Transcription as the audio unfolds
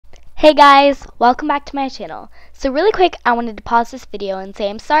Hey guys, welcome back to my channel. So really quick, I wanted to pause this video and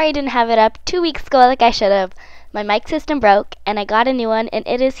say I'm sorry I didn't have it up 2 weeks ago like I should have. My mic system broke and I got a new one and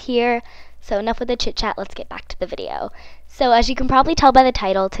it is here. So enough with the chit chat, let's get back to the video. So as you can probably tell by the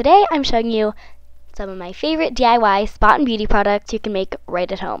title, today I'm showing you some of my favorite DIY spot and beauty products you can make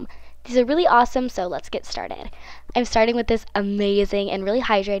right at home. These are really awesome, so let's get started. I'm starting with this amazing and really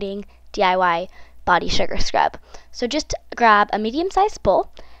hydrating DIY body sugar scrub. So just grab a medium-sized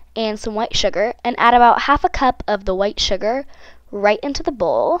bowl and some white sugar and add about half a cup of the white sugar right into the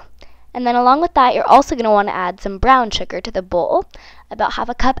bowl. And then along with that, you're also going to want to add some brown sugar to the bowl, about half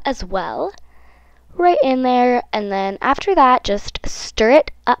a cup as well, right in there. And then after that, just stir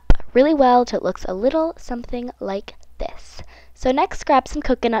it up really well till it looks a little something like this. So next, grab some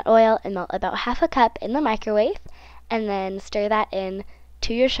coconut oil and melt about half a cup in the microwave, and then stir that in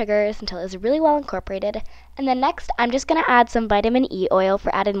to your sugars until it's really well incorporated. And then next, I'm just going to add some vitamin E oil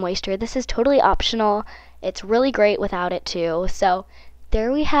for added moisture. This is totally optional. It's really great without it too. So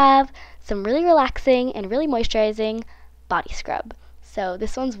there we have some really relaxing and really moisturizing body scrub. So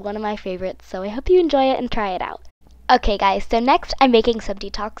this one's one of my favorites, so I hope you enjoy it and try it out. Okay guys, so next I'm making some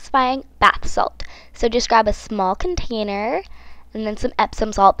detoxifying bath salt. So just grab a small container and then some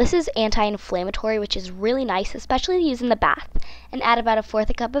Epsom salt. This is anti-inflammatory, which is really nice, especially used in the bath. And add about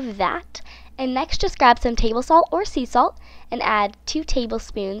 1/4 cup of that. And next, just grab some table salt or sea salt and add 2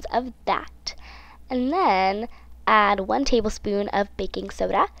 tablespoons of that. And then add 1 tablespoon of baking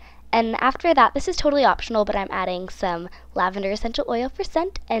soda. And after that, this is totally optional, but I'm adding some lavender essential oil for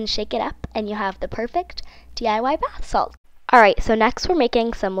scent, and shake it up, and you have the perfect DIY bath salt. Alright, so next we're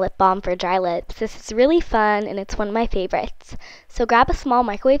making some lip balm for dry lips. This is really fun and it's one of my favorites. So grab a small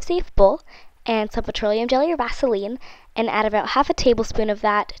microwave safe bowl and some petroleum jelly or Vaseline and add about half a tablespoon of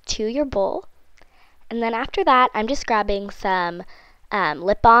that to your bowl. And then after that, I'm just grabbing some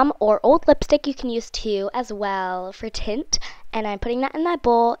lip balm or old lipstick you can use too as well for tint. And I'm putting that in that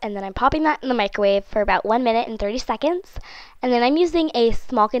bowl, and then I'm popping that in the microwave for about 1 minute and 30 seconds. And then I'm using a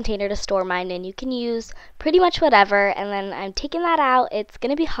small container to store mine, and you can use pretty much whatever. And then I'm taking that out. It's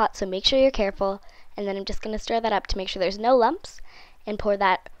going to be hot, so make sure you're careful. And then I'm just going to stir that up to make sure there's no lumps, and pour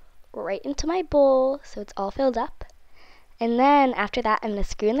that right into my bowl so it's all filled up. And then after that, I'm going to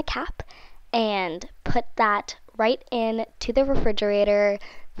screw in the cap and put that right in to the refrigerator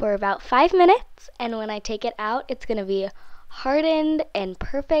for about 5 minutes. And when I take it out, it's going to be hardened and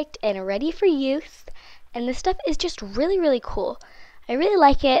perfect and ready for use. And this stuff is just really cool. I really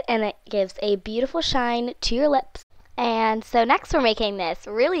like it, and it gives a beautiful shine to your lips. And so next we're making this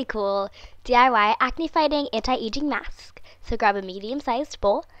really cool DIY acne fighting anti-aging mask. So grab a medium-sized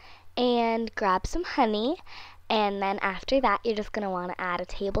bowl and grab some honey, and then after that you're just going to want to add a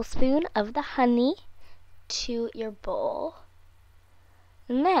tablespoon of the honey to your bowl.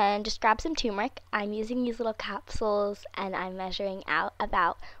 And then just grab some turmeric. I'm using these little capsules, and I'm measuring out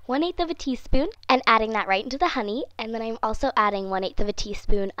about 1/8 of a teaspoon and adding that right into the honey. And then I'm also adding 1/8 of a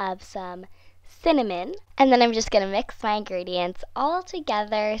teaspoon of some cinnamon. And then I'm just going to mix my ingredients all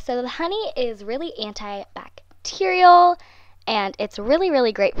together. So the honey is really antibacterial, and it's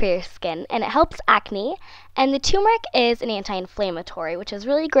really great for your skin, and it helps acne. And the turmeric is an anti-inflammatory, which is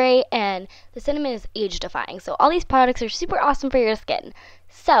really great, and the cinnamon is age-defying. So all these products are super awesome for your skin.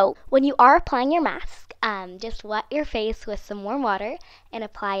 So when you are applying your mask, just wet your face with some warm water and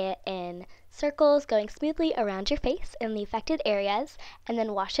apply it in circles going smoothly around your face in the affected areas, and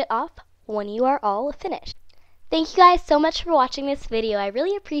then wash it off when you are all finished. Thank you guys so much for watching this video. I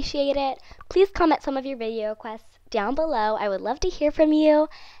really appreciate it. Please comment some of your video requests down below. I would love to hear from you.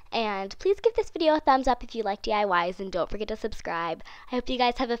 And please give this video a thumbs up if you like DIYs, and don't forget to subscribe. I hope you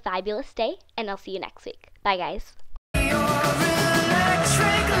guys have a fabulous day, and I'll see you next week. Bye guys.